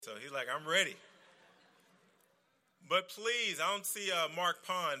So he's like, I'm ready. But please, I don't see Mark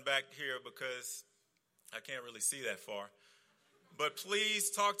Pond back here because I can't really see that far. But please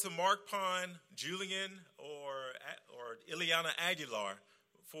talk to Mark Pond, Julian, or Ileana Aguilar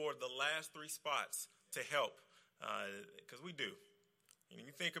for the last 3 spots to help, because we do. And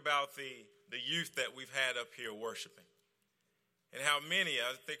you think about the youth that we've had up here worshiping, and how many,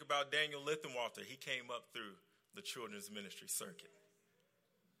 I think about Daniel Lithenwalter, he came up through the children's ministry circuit.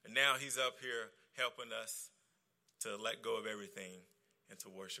 And now he's up here helping us to let go of everything and to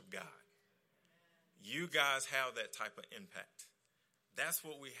worship God. You guys have that type of impact. That's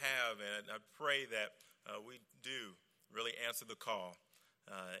what we have, and I pray that we do really answer the call,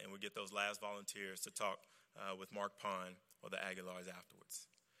 and we get those last volunteers to talk with Mark Pond or the Aguilars afterwards.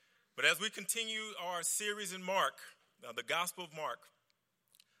 But as we continue our series in Mark, the Gospel of Mark,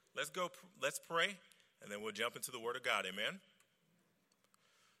 let's pray, and then we'll jump into the Word of God. Amen.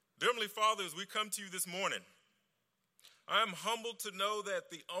 Dear Heavenly Father, as we come to you this morning, I am humbled to know that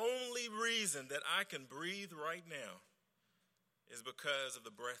the only reason that I can breathe right now is because of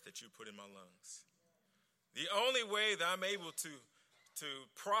the breath that you put in my lungs. The only way that I'm able to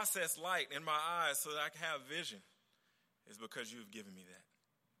process light in my eyes so that I can have vision is because you've given me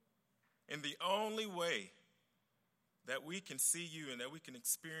that. And the only way that we can see you and that we can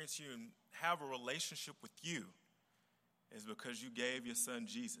experience you and have a relationship with you is because you gave your son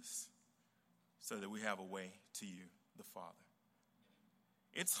Jesus so that we have a way to you, the Father.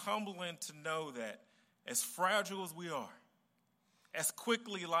 It's humbling to know that as fragile as we are, as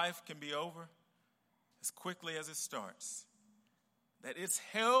quickly life can be over, as quickly as it starts, that it's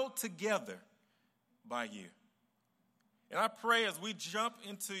held together by you. And I pray as we jump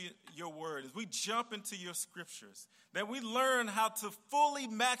into your word, as we jump into your scriptures, that we learn how to fully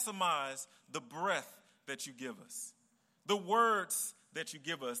maximize the breath that you give us, the words that you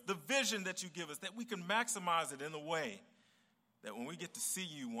give us, the vision that you give us, that we can maximize it in a way that when we get to see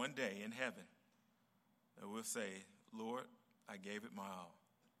you one day in heaven, that we'll say, Lord, I gave it my all.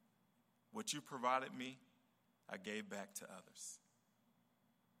 What you provided me, I gave back to others.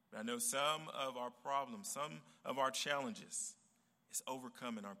 But I know some of our problems, some of our challenges is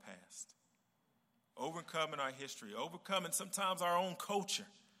overcoming our past, overcoming our history, overcoming sometimes our own culture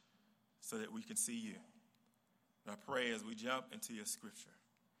so that we can see you. And I pray as we jump into your scripture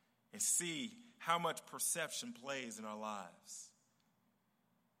and see how much perception plays in our lives,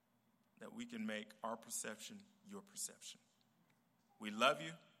 that we can make our perception your perception. We love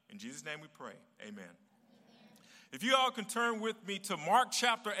you. In Jesus' name we pray. Amen. If you all can turn with me to Mark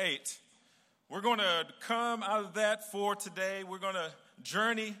chapter 8, we're going to come out of that for today. We're going to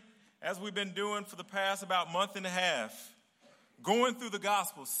journey, as we've been doing for the past about month and a half, going through the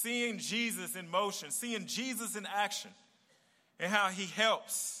gospel, seeing Jesus in motion, seeing Jesus in action, and how he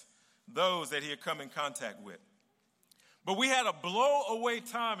helps those that he had come in contact with. But we had a blow-away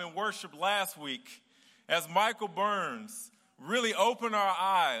time in worship last week as Michael Burns really opened our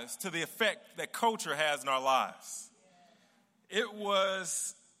eyes to the effect that culture has in our lives. It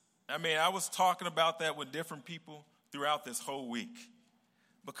was, I was talking about that with different people throughout this whole week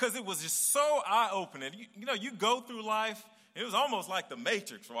because it was just so eye-opening. You go through life, it was almost like The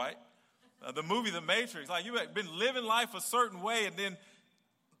Matrix, right? The movie The Matrix. Like you had been living life a certain way and then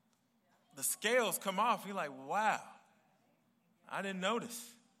the scales come off. You're like, wow, I didn't notice.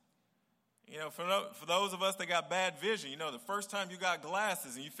 For those of us that got bad vision, the first time you got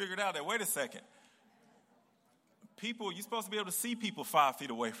glasses and you figured out that, wait a second, you're supposed to be able to see people 5 feet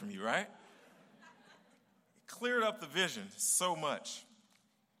away from you, right? It cleared up the vision so much.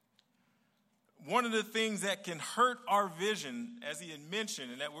 One of the things that can hurt our vision, as he had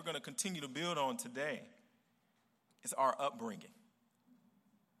mentioned, and that we're going to continue to build on today, is our upbringing.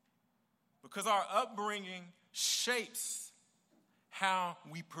 Because our upbringing shapes how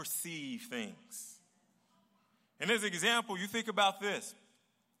we perceive things. And as an example, you think about this.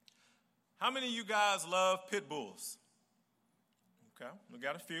 How many of you guys love pit bulls? Okay, we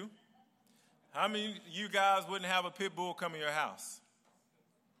got a few. How many of you guys wouldn't have a pit bull come in your house?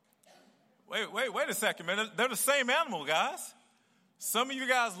 Wait a second, man. They're the same animal, guys. Some of you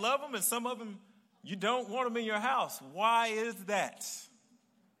guys love them and some of them you don't want them in your house. Why is that?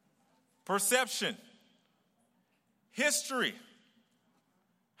 Perception. History.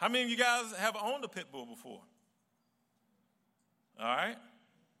 How many of you guys have owned a pit bull before? All right.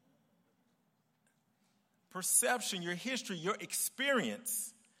 Perception, your history, your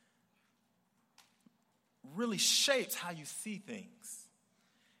experience really shapes how you see things.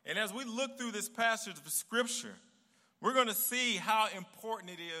 And as we look through this passage of Scripture, we're going to see how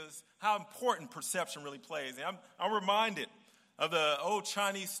important it is, how important perception really plays. And I'm reminded of the old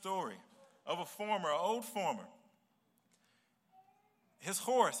Chinese story of an old farmer. His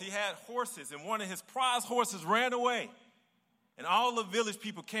horse, he had horses, and one of his prize horses ran away. And all the village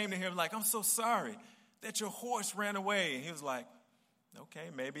people came to him like, I'm so sorry that your horse ran away. And he was like, okay,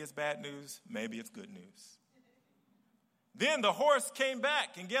 maybe it's bad news, maybe it's good news. Then the horse came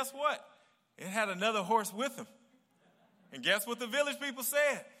back, and guess what? It had another horse with him. And guess what the village people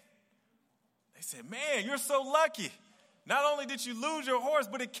said? They said, man, you're so lucky. Not only did you lose your horse,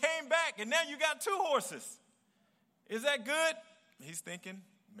 but it came back, and now you got 2 horses. Is that good? He's thinking,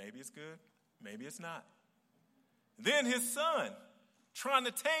 maybe it's good, maybe it's not. Then his son, trying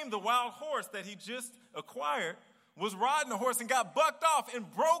to tame the wild horse that he just acquired, was riding the horse and got bucked off and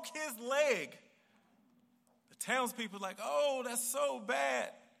broke his leg. The townspeople were like, oh, that's so bad.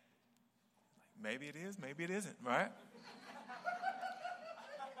 Maybe it is, maybe it isn't, right?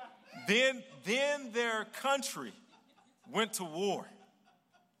 Then their country went to war.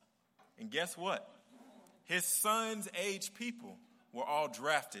 And guess what? His son's age people were all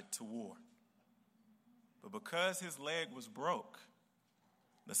drafted to war. But because his leg was broke,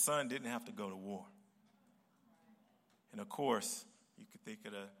 the son didn't have to go to war. And of course, you could think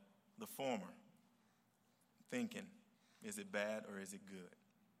of the former, thinking, is it bad or is it good?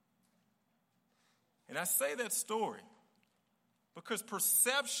 And I say that story because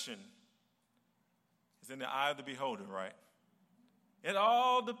perception is in the eye of the beholder, right? It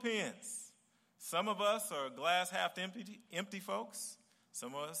all depends. Some of us are glass half empty folks.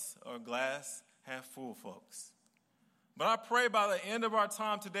 Some of us are glass half full folks. But I pray by the end of our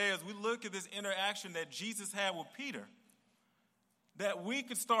time today, as we look at this interaction that Jesus had with Peter, that we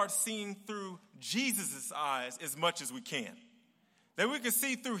could start seeing through Jesus' eyes as much as we can. That we could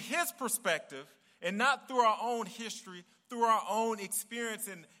see through his perspective and not through our own history, through our own experience,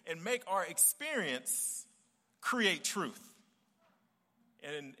 and make our experience create truth.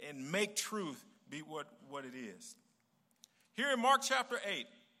 And make truth be what it is. Here in Mark chapter 8,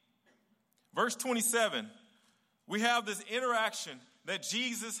 verse 27, we have this interaction that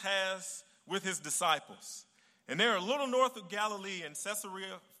Jesus has with his disciples. And they're a little north of Galilee in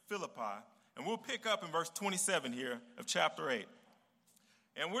Caesarea Philippi. And we'll pick up in verse 27 here of chapter 8.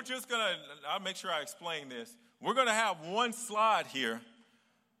 And we're just going to, I'll make sure I explain this. We're going to have one slide here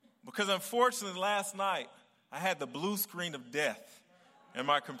because unfortunately last night I had the blue screen of death in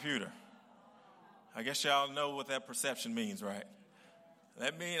my computer. I guess y'all know what that perception means, right?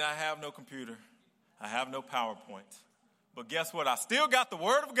 That means I have no computer. I have no PowerPoint. But guess what? I still got the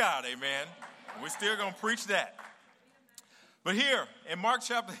Word of God, amen? And we're still going to preach that. But here in Mark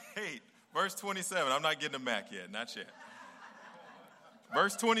chapter 8, verse 27, I'm not getting them back yet, not yet.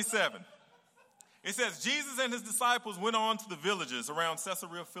 Verse 27, it says, Jesus and his disciples went on to the villages around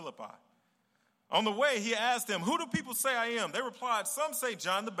Caesarea Philippi. On the way, he asked them, who do people say I am? They replied, some say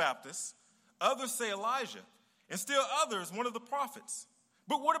John the Baptist, others say Elijah, and still others, one of the prophets.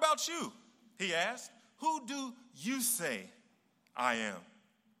 But what about you? He asked, who do you say I am?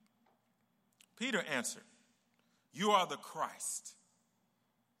 Peter answered, you are the Christ.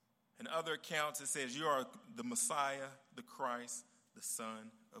 In other accounts, it says you are the Messiah, the Christ, the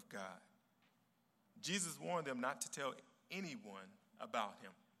Son of God. Jesus warned them not to tell anyone about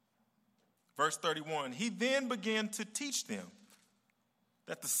him. Verse 31, he then began to teach them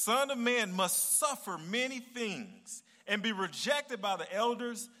that the Son of Man must suffer many things and be rejected by the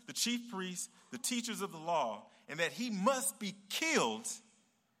elders, the chief priests, the teachers of the law, and that he must be killed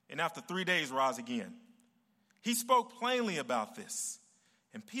and after 3 days rise again. He spoke plainly about this.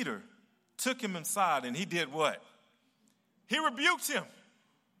 And Peter took him inside and he did what? He rebuked him.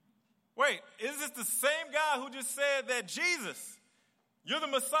 Wait, is this the same guy who just said that Jesus, you're the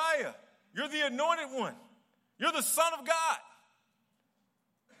Messiah, you're the anointed one, you're the Son of God?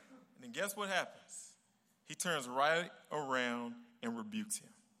 And then guess what happens? He turns right around and rebukes him.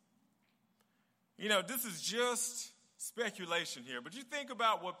 You know, this is just speculation here, but you think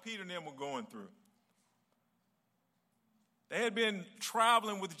about what Peter and them were going through. They had been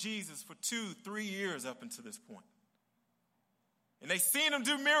traveling with Jesus for 2-3 years up until this point. And they seen him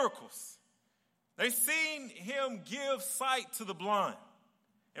do miracles. They seen him give sight to the blind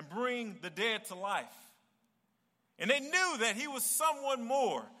and bring the dead to life. And they knew that he was someone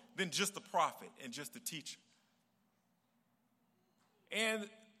more than just a prophet and just a teacher. And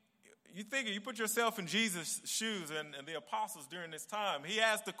you think, you put yourself in Jesus' shoes and the apostles during this time. He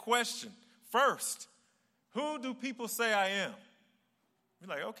asked the question first, who do people say I am? You're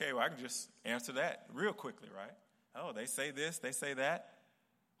like, okay, well, I can just answer that real quickly, right? Oh, they say this, they say that.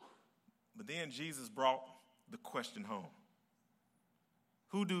 But then Jesus brought the question home.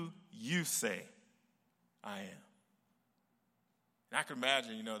 Who do you say I am? And I can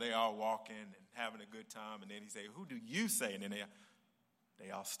imagine, they all walking and having a good time. And then he say, who do you say? And then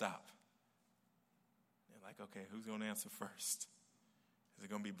they all stop. They're like, okay, who's going to answer first? Is it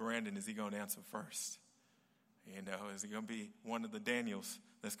going to be Brandon? Is he going to answer first? Is it going to be one of the Daniels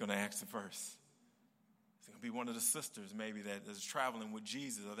that's going to answer first? Is it going to be one of the sisters maybe that is traveling with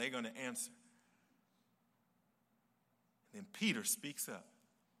Jesus? Are they going to answer? And then Peter speaks up.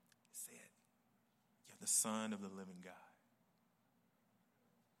 He said, you're the Son of the living God.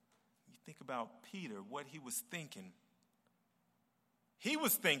 You think about Peter, what he was thinking. He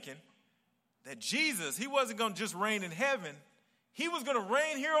was thinking that Jesus, he wasn't going to just reign in heaven. He was going to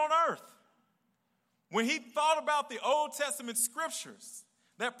reign here on earth. When he thought about the Old Testament scriptures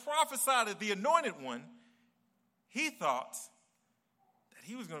that prophesied of the anointed one, he thought that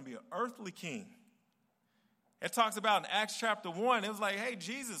he was going to be an earthly king. It talks about in Acts chapter 1, it was like, hey,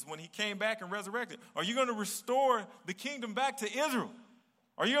 Jesus, when he came back and resurrected, are you going to restore the kingdom back to Israel?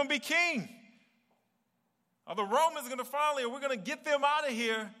 Are you going to be king? Are the Romans going to finally, are we going to get them out of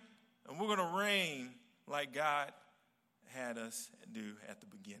here and we're going to reign like God had us do at the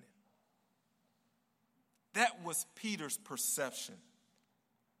beginning? That was Peter's perception.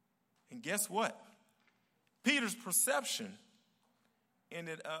 And guess what? Peter's perception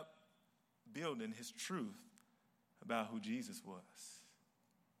ended up building his truth about who Jesus was.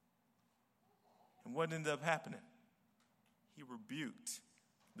 And what ended up happening? He rebuked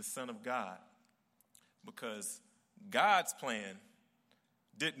the Son of God because God's plan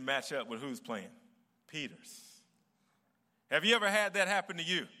didn't match up with whose plan? Peter's. Have you ever had that happen to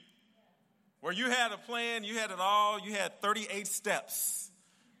you? Where you had a plan, you had it all, you had 38 steps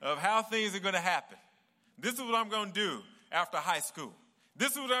of how things are going to happen. This is what I'm going to do after high school.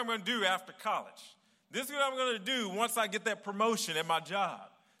 This is what I'm going to do after college. This is what I'm going to do once I get that promotion at my job.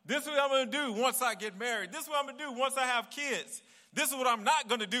 This is what I'm going to do once I get married. This is what I'm going to do once I have kids. This is what I'm not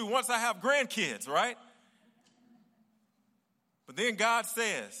going to do once I have grandkids, right? But then God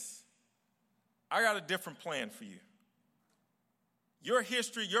says, I got a different plan for you. Your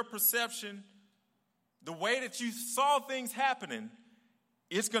history, your perception, the way that you saw things happening,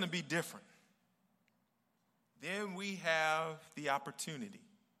 it's going to be different. Then we have the opportunity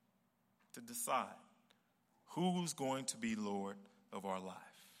to decide who's going to be Lord of our life.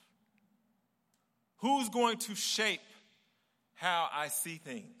 Who's going to shape how I see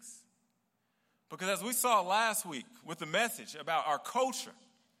things? Because as we saw last week with the message about our culture,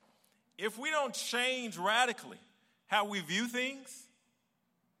 if we don't change radically how we view things,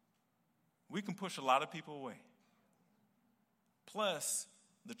 we can push a lot of people away. Plus,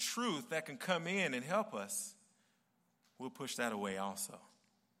 the truth that can come in and help us, we'll push that away also.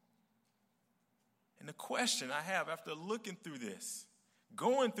 And the question I have after looking through this,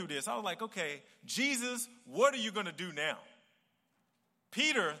 going through this, I was like, okay, Jesus, what are you going to do now?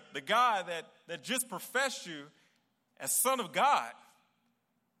 Peter, the guy that just professed you as Son of God,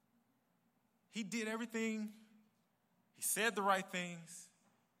 he did everything. He said the right things.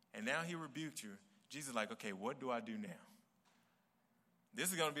 And now he rebuked you. Jesus is like, okay, what do I do now? This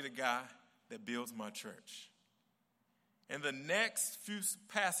is going to be the guy that builds my church. In the next few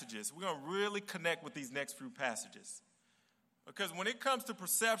passages, we're going to really connect with these next few passages. Because when it comes to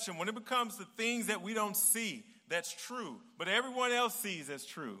perception, when it becomes to things that we don't see, that's true, but everyone else sees as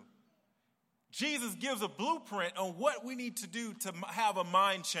true, Jesus gives a blueprint on what we need to do to have a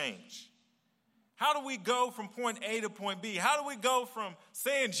mind change. How do we go from point A to point B? How do we go from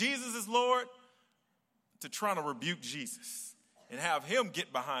saying Jesus is Lord to trying to rebuke Jesus and have him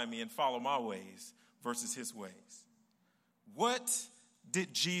get behind me and follow my ways versus his ways? What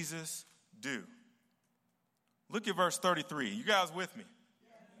did Jesus do? Look at verse 33. You guys with me?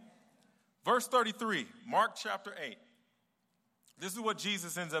 Verse 33, Mark chapter 8. This is what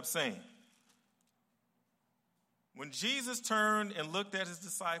Jesus ends up saying. When Jesus turned and looked at his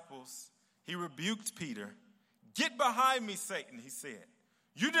disciples, he rebuked Peter. Get behind me, Satan, he said.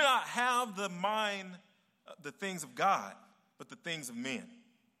 You do not have the mind of the things of God, but the things of men.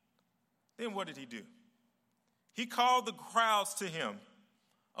 Then what did he do? He called the crowds to him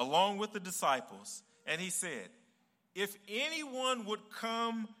along with the disciples, and he said, if anyone would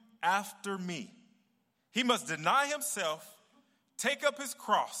come after me, he must deny himself, take up his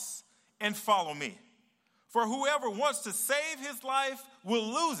cross, and follow me. For whoever wants to save his life will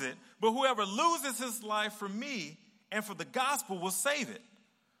lose it, but whoever loses his life for me and for the gospel will save it.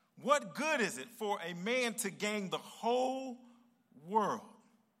 What good is it for a man to gain the whole world,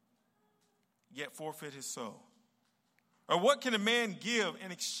 yet forfeit his soul? Or what can a man give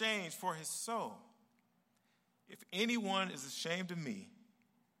in exchange for his soul? If anyone is ashamed of me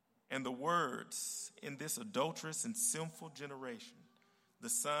and the words in this adulterous and sinful generation, the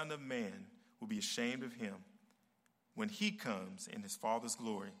Son of Man will be ashamed of him when he comes in his Father's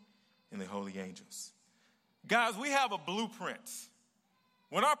glory and the holy angels. Guys, we have a blueprint.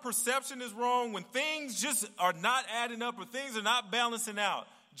 When our perception is wrong, when things just are not adding up or things are not balancing out,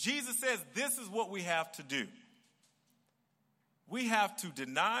 Jesus says this is what we have to do. We have to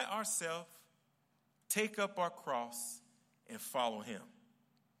deny ourselves, take up our cross, and follow him.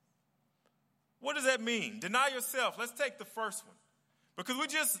 What does that mean? Deny yourself. Let's take the first one. Because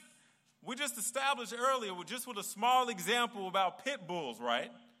we just established earlier with a small example about pit bulls,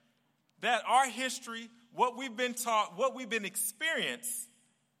 right? That our history, what we've been taught, what we've been experienced,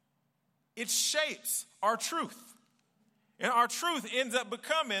 it shapes our truth. And our truth ends up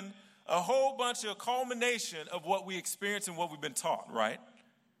becoming a whole bunch of culmination of what we experience and what we've been taught, right?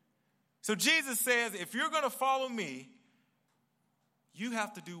 So Jesus says, if you're going to follow me, you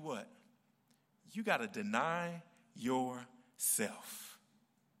have to do what? You got to deny yourself.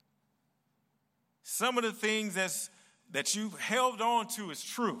 Some of the things that you held on to is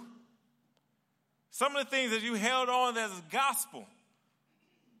true. Some of the things that you held on as gospel,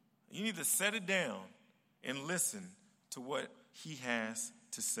 you need to set it down and listen to what he has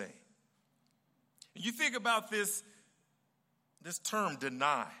to say. You think about this term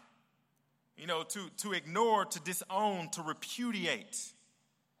deny. You know, to ignore, to disown, to repudiate.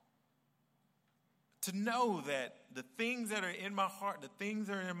 To know that the things that are in my heart, the things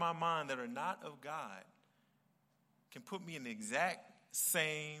that are in my mind that are not of God can put me in the exact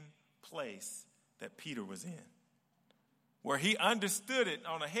same place that Peter was in. Where he understood it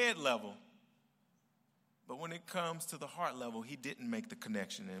on a head level, but when it comes to the heart level, he didn't make the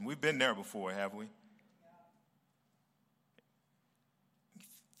connection. And we've been there before, have we?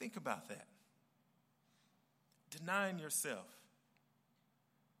 Think about that. Denying yourself.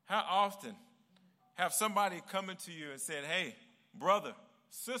 How often have somebody come into you and said, hey, brother,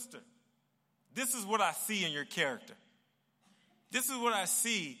 sister, this is what I see in your character. This is what I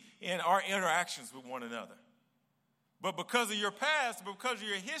see in our interactions with one another. But because of your past, because of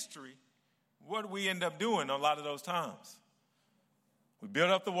your history, what do we end up doing a lot of those times? We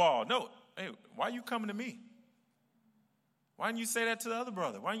build up the wall. No, hey, why are you coming to me? Why didn't you say that to the other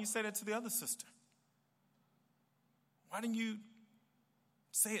brother? Why didn't you say that to the other sister? Why didn't you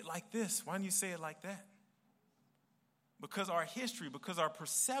say it like this? Why didn't you say it like that? Because our history, because our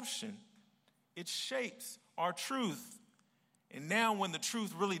perception, it shapes our truth. And now when the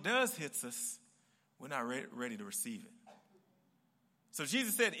truth really does hit us, we're not ready to receive it. So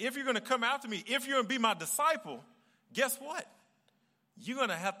Jesus said, if you're going to come after me, if you're going to be my disciple, guess what? You're going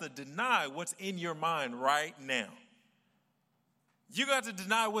to have to deny what's in your mind right now. You're going to have to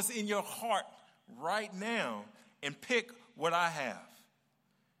deny what's in your heart right now and pick what I have.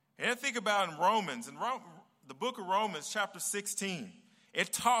 And I think about in Romans, the book of Romans, chapter 16,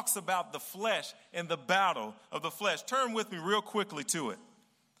 it talks about the flesh and the battle of the flesh. Turn with me real quickly to it.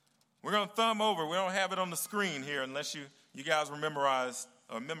 We're going to thumb over. We don't have it on the screen here unless you guys memorize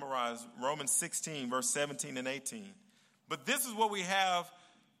Romans 16, verse 17 and 18. But this is what we have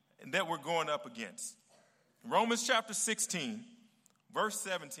that we're going up against. Romans chapter 16, verse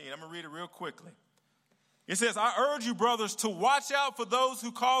 17. I'm going to read it real quickly. It says, I urge you, brothers, to watch out for those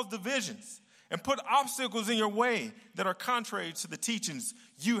who cause divisions and put obstacles in your way that are contrary to the teachings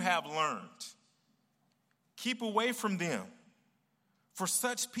you have learned. Keep away from them, for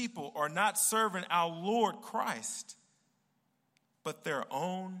such people are not serving our Lord Christ, but their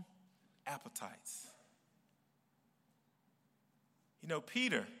own appetites. You know,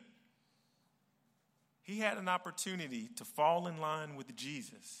 Peter, he had an opportunity to fall in line with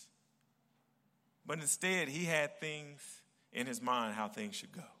Jesus. But instead, he had things in his mind how things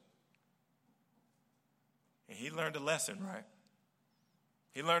should go. And he learned a lesson, right?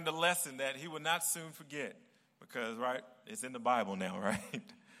 He learned a lesson that he would not soon forget because, right, it's in the Bible now, right?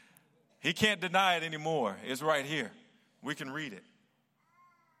 He can't deny it anymore. It's right here. We can read it.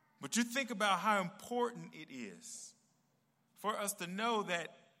 But you think about how important it is for us to know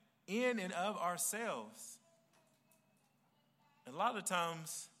that in and of ourselves, a lot of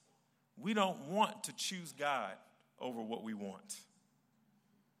times, we don't want to choose God over what we want.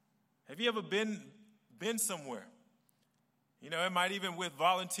 Have you ever been somewhere? You know, it might even with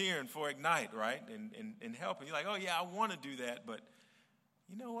volunteering for Ignite, right? And helping. You're like, oh, yeah, I want to do that. But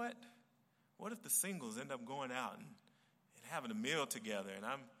you know what? What if the singles end up going out and having a meal together and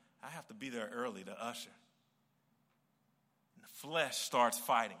I have to be there early to usher? And the flesh starts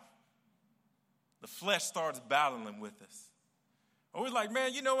fighting. The flesh starts battling with us. Or we're like,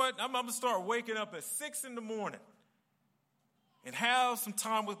 man, you know what? I'm going to start waking up at 6 in the morning and have some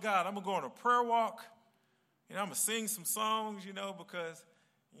time with God. I'm going to go on a prayer walk, and I'm going to sing some songs, you know, because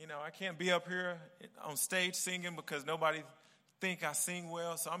I can't be up here on stage singing because nobody think I sing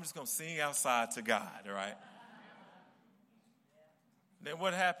well, so I'm just going to sing outside to God, all right? Then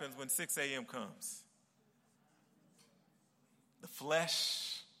what happens when 6 a.m. comes? The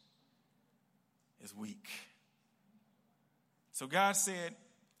flesh is weak. So God said,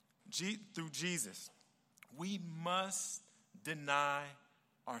 through Jesus, we must deny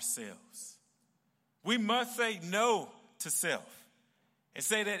ourselves. We must say no to self and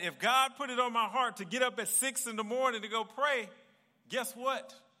say that if God put it on my heart to get up at 6 in the morning to go pray, guess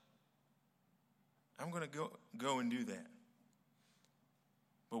what? I'm going to go and do that.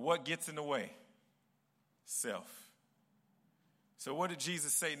 But what gets in the way? Self. So what did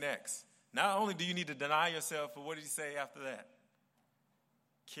Jesus say next? Not only do you need to deny yourself, but what did he say after that?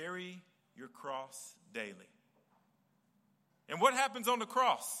 Carry your cross daily. And what happens on the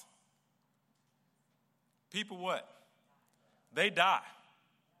cross? People what? They die.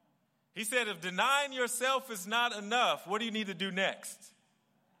 He said if denying yourself is not enough, what do you need to do next?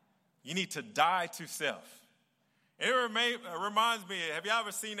 You need to die to self. And it reminds me, have you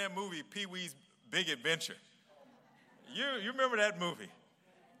ever seen that movie, Pee-wee's Big Adventure? You remember that movie?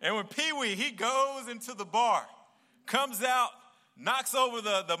 And when Pee-wee, he goes into the bar, comes out, knocks over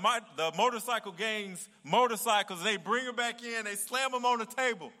the motorcycle gang's motorcycles, and they bring him back in, they slam him on the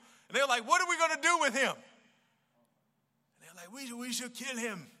table. And they're like, what are we going to do with him? And they're like, we should kill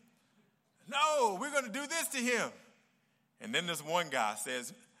him. No, we're going to do this to him. And then this one guy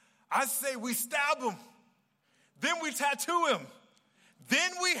says, I say we stab him. Then we tattoo him.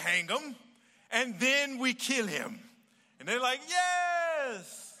 Then we hang him. And then we kill him. And they're like,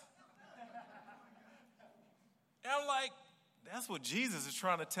 yes. And I'm like, that's what Jesus is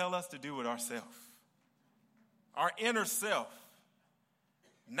trying to tell us to do with ourselves. Our inner self.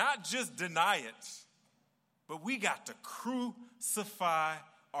 Not just deny it, but we got to crucify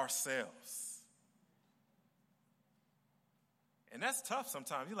ourselves. And that's tough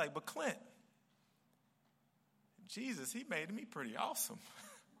sometimes. You're like, but Clint, Jesus, he made me pretty awesome.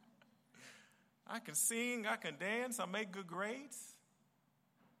 I can sing, I can dance, I make good grades.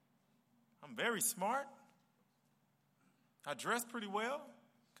 I'm very smart. I dress pretty well,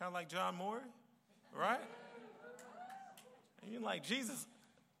 kind of like John Moore, right? And you're like, Jesus,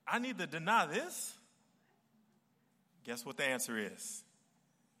 I need to deny this? Guess what the answer is?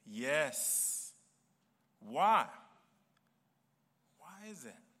 Yes. Why? Why is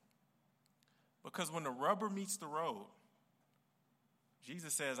that? Because when the rubber meets the road,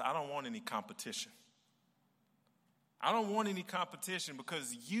 Jesus says, I don't want any competition. I don't want any competition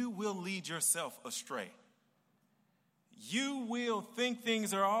because you will lead yourself astray. You will think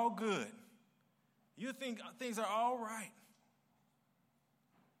things are all good. You think things are all right.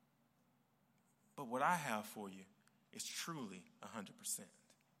 But what I have for you is truly 100%.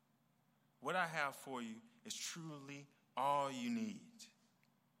 What I have for you is truly all you need.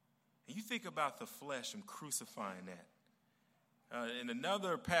 And you think about the flesh and crucifying that. In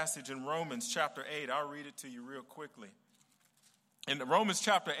another passage in Romans chapter 8, I'll read it to you real quickly. In Romans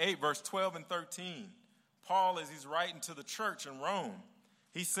chapter 8, verse 12 and 13, Paul, as he's writing to the church in Rome,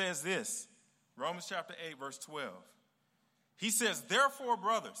 he says this, Romans chapter 8, verse 12. He says, therefore,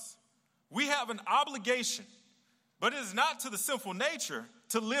 brothers, we have an obligation, but it is not to the sinful nature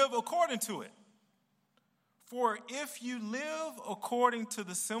to live according to it. For if you live according to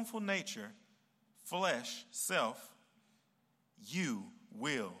the sinful nature, flesh, self, you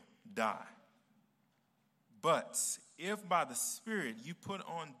will die. But if by the Spirit you put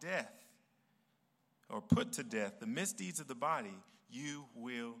to death the misdeeds of the body, you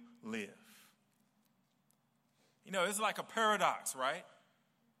will live. It's like a paradox, right?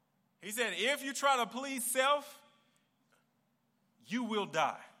 He said, if you try to please self, you will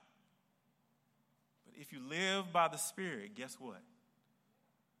die. But if you live by the Spirit, guess what?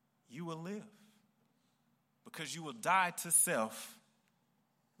 You will live. Because you will die to self,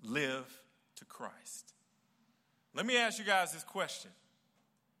 live to Christ. Let me ask you guys this question.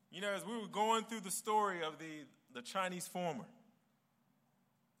 As we were going through the story of the Chinese farmer,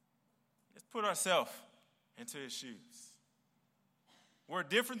 let's put ourselves into his shoes. Where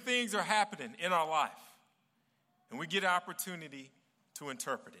different things are happening in our life, and we get an opportunity to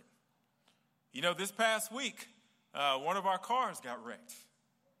interpret it. This past week, one of our cars got wrecked.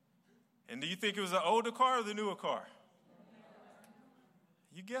 And do you think it was an older car or the newer car?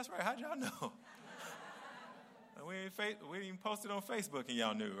 You guessed right. How'd y'all know? We didn't even post it on Facebook and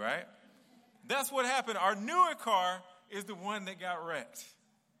y'all knew, right? That's what happened. Our newer car is the one that got wrecked.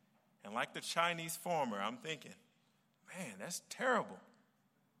 And like the Chinese farmer, I'm thinking, man, that's terrible.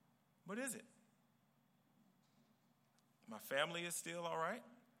 But is it? My family is still all right.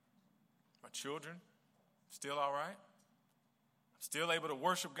 My children, still all right. I'm still able to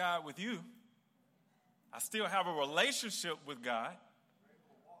worship God with you. I still have a relationship with God.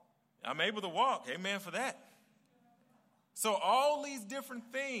 I'm able to walk. Amen for that. So all these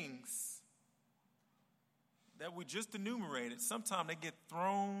different things that we just enumerated, sometimes they get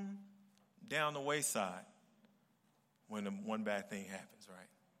thrown down the wayside when one bad thing happens, right?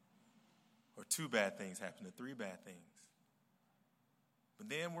 Or two bad things happen, or three bad things. But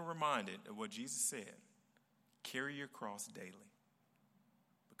then we're reminded of what Jesus said. Carry your cross daily,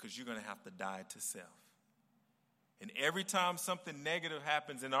 because you're going to have to die to self. And every time something negative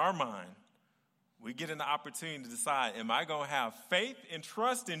happens in our mind, we get an opportunity to decide, am I going to have faith and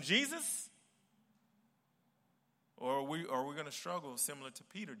trust in Jesus? Or are we going to struggle similar to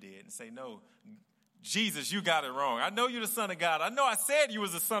Peter did and say, no, Jesus, you got it wrong. I know you're the Son of God. I know I said you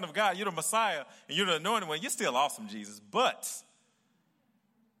was the Son of God. You're the Messiah and you're the anointed one. You're still awesome, Jesus. But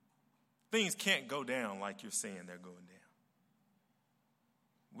things can't go down like you're saying they're going down.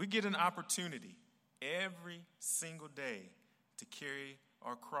 We get an opportunity every single day to carry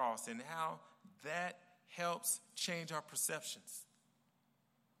our cross, and how that helps change our perceptions.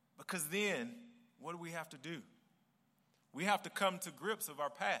 Because then, what do we have to do? We have to come to grips with our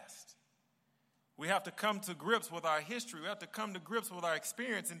past. We have to come to grips with our history. We have to come to grips with our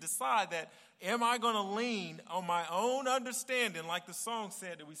experience and decide that, am I going to lean on my own understanding, like the song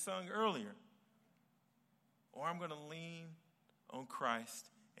said that we sung earlier? Or I'm going to lean on Christ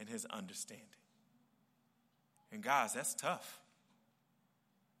and his understanding. And guys, that's tough.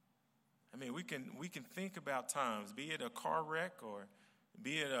 I mean, we can think about times, be it a car wreck or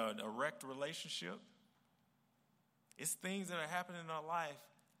be it a wrecked relationship. It's things that are happening in our life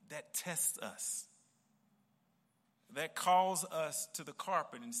that test us, that calls us to the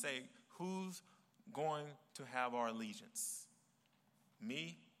carpet and say, who's going to have our allegiance?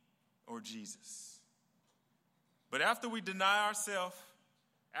 Me or Jesus? But after we deny ourselves,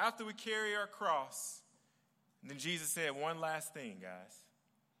 after we carry our cross, then Jesus said one last thing, guys.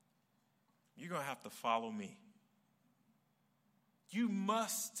 You're going to have to follow me. You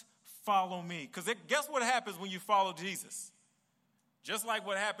must follow me. Because guess what happens when you follow Jesus? Just like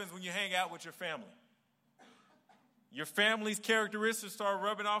what happens when you hang out with your family. Your family's characteristics start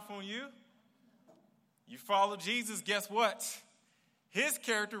rubbing off on you. You follow Jesus, guess what? His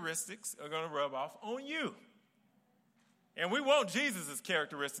characteristics are going to rub off on you. And we want Jesus'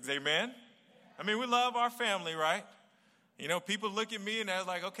 characteristics, amen? I mean, we love our family, right? You know, people look at me and they're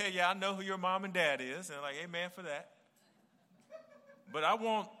like, okay, yeah, I know who your mom and dad is. And they're like, amen for that. But I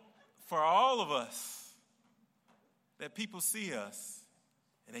want for all of us that people see us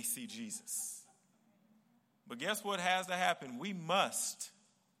and they see Jesus. But guess what has to happen? We must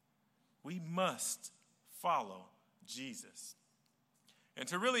follow Jesus. And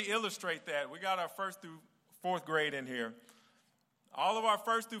to really illustrate that, we got our first through fourth grade in here. All of our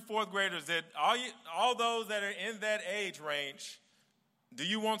first through fourth graders, all those that are in that age range, do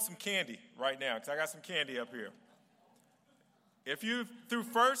you want some candy right now? Because I got some candy up here. If you through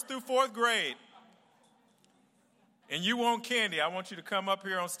first through fourth grade and you want candy, I want you to come up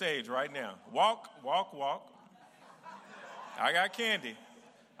here on stage right now. Walk. I got candy.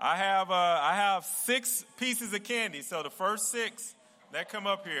 I have 6 pieces of candy, so the first 6 that come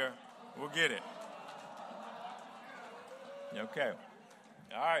up here will get it. Okay.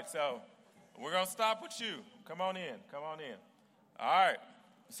 All right, so we're going to stop with you. Come on in. All right.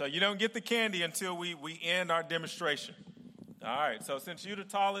 So you don't get the candy until we end our demonstration. All right. So since you're the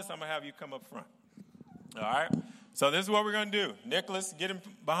tallest, I'm going to have you come up front. All right. So this is what we're going to do. Nicholas, get him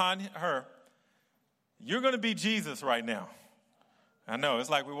behind her. You're going to be Jesus right now. I know. It's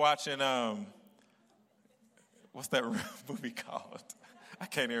like we're watching, what's that movie called? I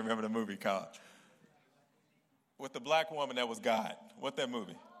can't even remember the movie called. With the black woman that was God. What that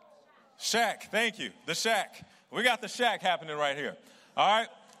movie? Shack. Thank you. The Shack. We got the Shack happening right here. All right.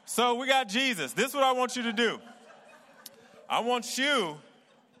 So we got Jesus. This is what I want you to do. I want you,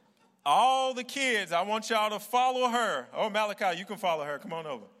 all the kids, I want y'all to follow her. Oh, Malachi, you can follow her. Come on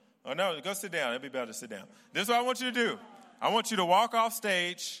over. Oh, no, go sit down. It'd be better to sit down. This is what I want you to do. I want you to walk off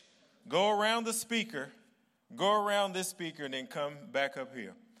stage, go around the speaker, go around this speaker, and then come back up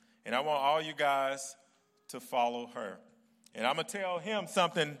here. And I want all you guys to follow her. And I'm going to tell him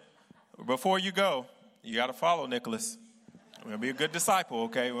something before you go. You got to follow Nicholas. We're going to be a good disciple,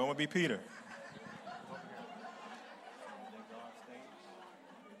 okay? We don't want to be Peter.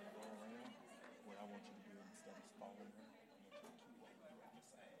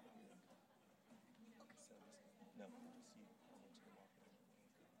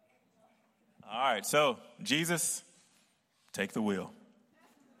 All right, so Jesus, take the wheel.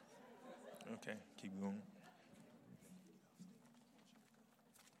 Okay, keep going.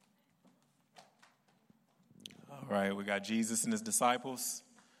 All right, we got Jesus and his disciples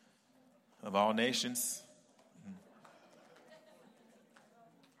of all nations.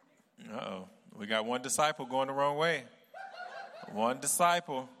 Uh-oh. We got one disciple going the wrong way. One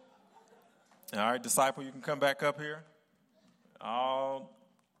disciple. All right, disciple, you can come back up here. All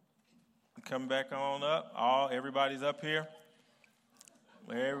come back on up. Everybody's up here.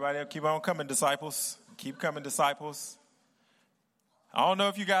 Everybody keep on coming, disciples. Keep coming, disciples. I don't know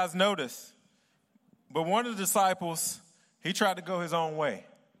if you guys noticed, but one of the disciples, he tried to go his own way.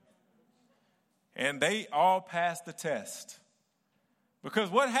 And they all passed the test. Because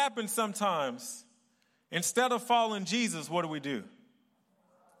what happens sometimes, instead of following Jesus, what do?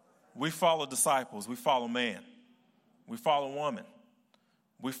 We follow disciples. We follow man. We follow woman.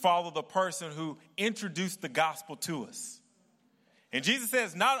 We follow the person who introduced the gospel to us. And Jesus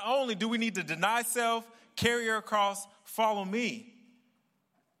says, not only do we need to deny self, carry our cross, follow me.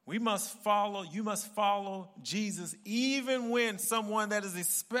 You must follow Jesus even when someone that is as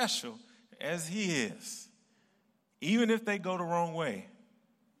special as he is, even if they go the wrong way.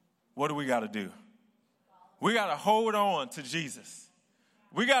 What do we got to do? We got to hold on to Jesus.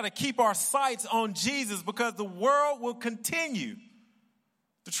 We got to keep our sights on Jesus because the world will continue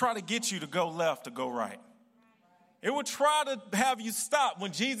to try to get you to go left or go right. It will try to have you stop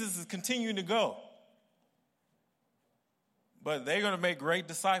when Jesus is continuing to go. But they're going to make great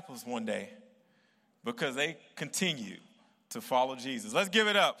disciples one day because they continue to follow Jesus. Let's give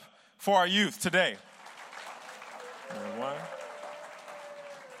it up for our youth today. One.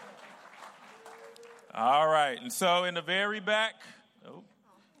 All right. And so in the very back,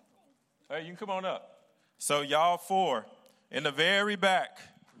 hey, you can come on up. So y'all four, in the very back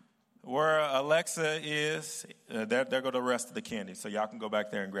where Alexa is, there go the rest of the candy. So y'all can go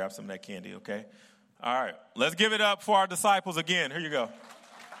back there and grab some of that candy, okay? All right. Let's give it up for our disciples again. Here you go.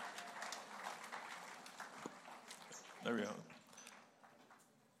 There we go.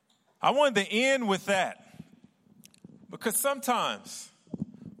 I wanted to end with that because sometimes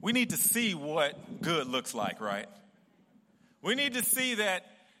we need to see what good looks like, right? We need to see that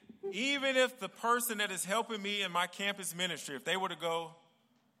even if the person that is helping me in my campus ministry, if they were to go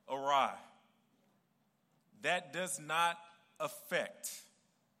awry, that does not affect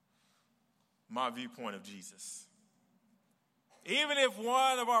my viewpoint of Jesus. Even if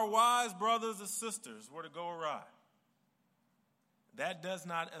one of our wise brothers or sisters were to go awry, that does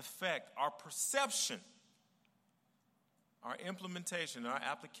not affect our perception, our implementation, our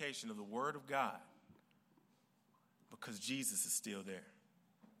application of the Word of God, because Jesus is still there.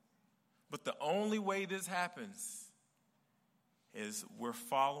 But the only way this happens is we're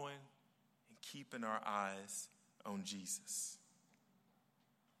following and keeping our eyes on Jesus.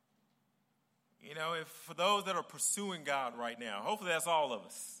 You know, if for those that are pursuing God right now, hopefully that's all of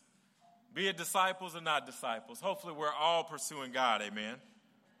us. Be it disciples or not disciples. Hopefully we're all pursuing God, amen.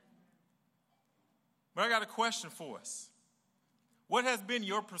 But I got a question for us. What has been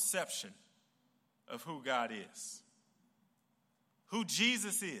your perception of who God is? Who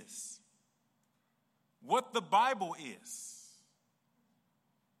Jesus is? What the Bible is?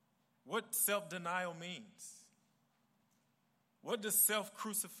 What self-denial means? What does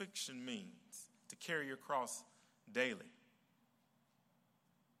self-crucifixion mean? To carry your cross daily.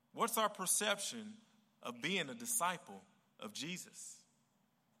 What's our perception of being a disciple of Jesus?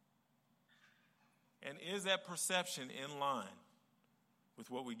 And is that perception in line with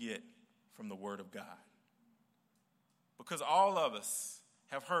what we get from the Word of God? Because all of us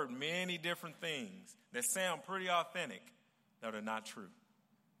have heard many different things that sound pretty authentic that are not true.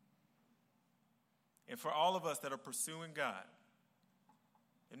 And for all of us that are pursuing God,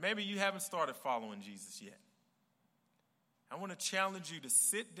 and maybe you haven't started following Jesus yet, I want to challenge you to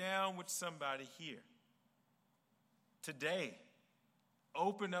sit down with somebody here today.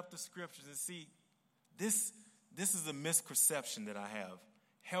 Open up the scriptures and see, this is a misconception that I have.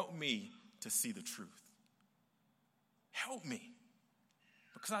 Help me to see the truth. Help me.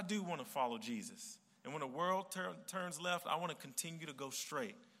 Because I do want to follow Jesus. And when the world turns left, I want to continue to go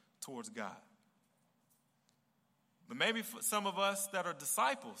straight towards God. But maybe for some of us that are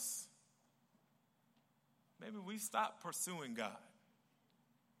disciples, maybe we stopped pursuing God.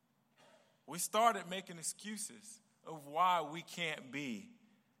 We started making excuses of why we can't be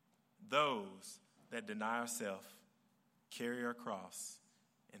those that deny ourselves, carry our cross,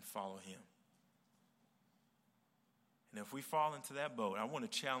 and follow Him. And if we fall into that boat, I want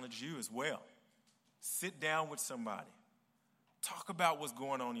to challenge you as well. Sit down with somebody. Talk about what's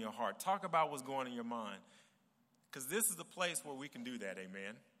going on in your heart. Talk about what's going on in your mind. Because this is the place where we can do that,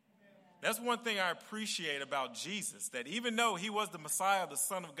 amen? That's one thing I appreciate about Jesus, that even though he was the Messiah, the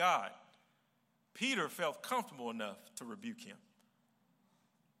Son of God, Peter felt comfortable enough to rebuke him.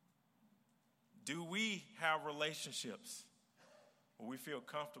 Do we have relationships where we feel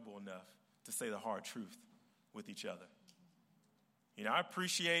comfortable enough to say the hard truth with each other? You know, I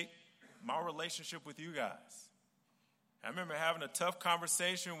appreciate my relationship with you guys. I remember having a tough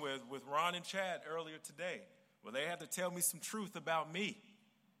conversation with Ron and Chad earlier today, where they had to tell me some truth about me.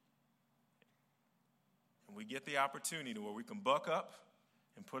 And we get the opportunity where we can buck up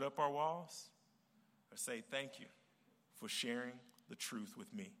and put up our walls, or say thank you for sharing the truth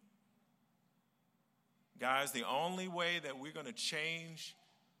with me. Guys, the only way that we're going to change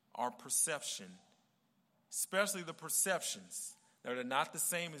our perception, especially the perceptions that are not the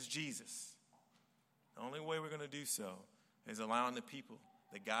same as Jesus, the only way we're going to do so is allowing the people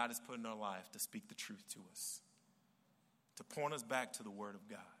that God has put in our life to speak the truth to us, to point us back to the Word of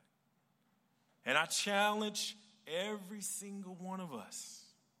God. And I challenge every single one of us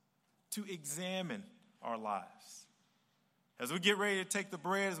to examine our lives. As we get ready to take the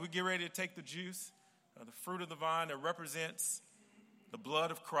bread, as we get ready to take the juice, the fruit of the vine that represents the blood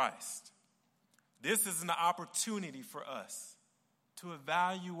of Christ, this is an opportunity for us to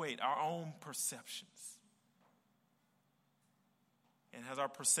evaluate our own perceptions. And has our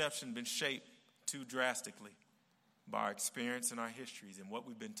perception been shaped too drastically by our experience and our histories and what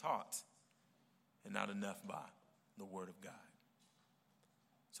we've been taught, and not enough by the Word of God?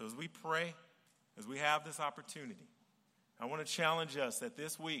 So as we pray, as we have this opportunity, I want to challenge us that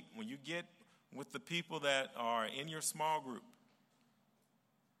this week, when you get with the people that are in your small group,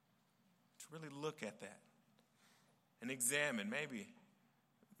 to really look at that and examine. Maybe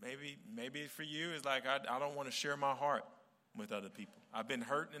for you, it's like, I don't want to share my heart with other people. I've been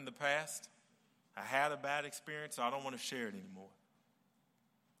hurt in the past. I had a bad experience, so I don't want to share it anymore.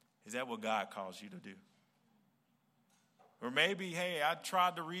 Is that what God calls you to do? Or maybe, hey, I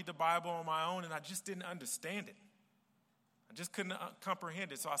tried to read the Bible on my own and I just didn't understand it. I just couldn't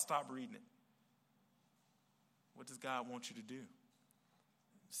comprehend it, so I stopped reading it. What does God want you to do?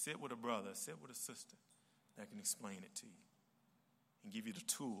 Sit with a brother, sit with a sister that can explain it to you and give you the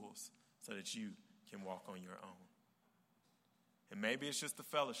tools so that you can walk on your own. And maybe it's just the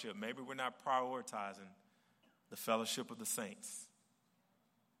fellowship. Maybe we're not prioritizing the fellowship of the saints.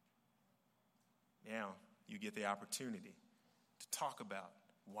 Now you get the opportunity to talk about,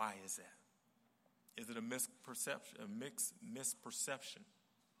 why is that? Is it a misperception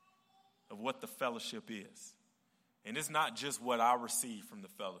of what the fellowship is? And it's not just what I receive from the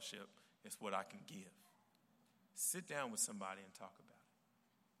fellowship, it's what I can give. Sit down with somebody and talk about it.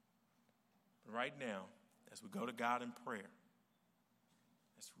 But right now, as we go to God in prayer,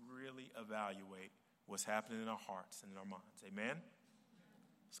 let's really evaluate what's happening in our hearts and in our minds. Amen?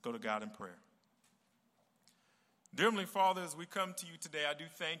 Let's go to God in prayer. Dear Heavenly Father, as we come to you today, I do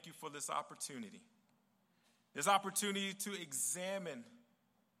thank you for this opportunity. This opportunity to examine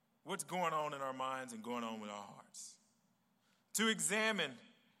what's going on in our minds and going on with our hearts. To examine,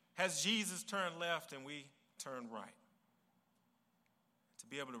 has Jesus turned left and we turned right? To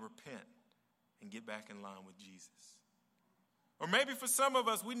be able to repent and get back in line with Jesus. Or maybe for some of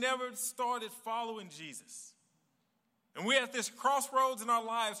us, we never started following Jesus. And we're at this crossroads in our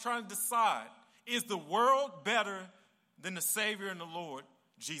lives trying to decide, is the world better than the Savior and the Lord,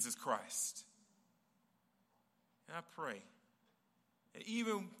 Jesus Christ? And I pray that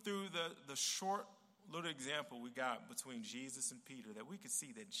even through the short little example we got between Jesus and Peter, that we could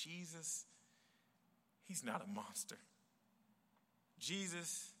see that Jesus, he's not a monster.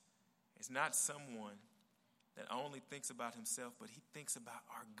 Jesus is not someone that only thinks about himself, but he thinks about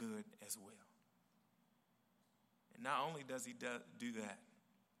our good as well. And not only does he do that,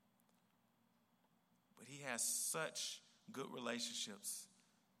 but he has such good relationships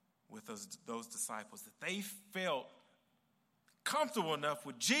with those disciples that they felt comfortable enough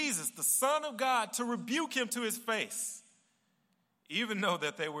with Jesus, the Son of God, to rebuke him to his face, even though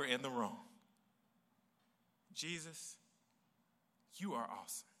that they were in the wrong. Jesus, you are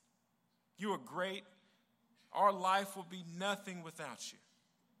awesome. You are great. Our life will be nothing without you.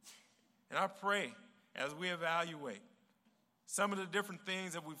 And I pray, as we evaluate some of the different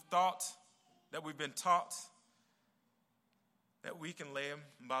things that we've thought, that we've been taught, that we can lay them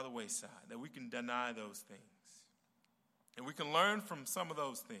by the wayside, that we can deny those things. And we can learn from some of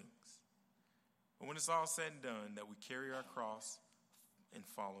those things. But when it's all said and done, that we carry our cross and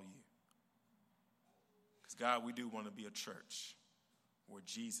follow you. Because, God, we do want to be a church where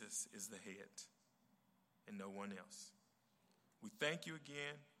Jesus is the head and no one else. We thank you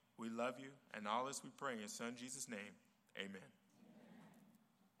again. We love you. And all this we pray in your Son, Jesus' name. Amen.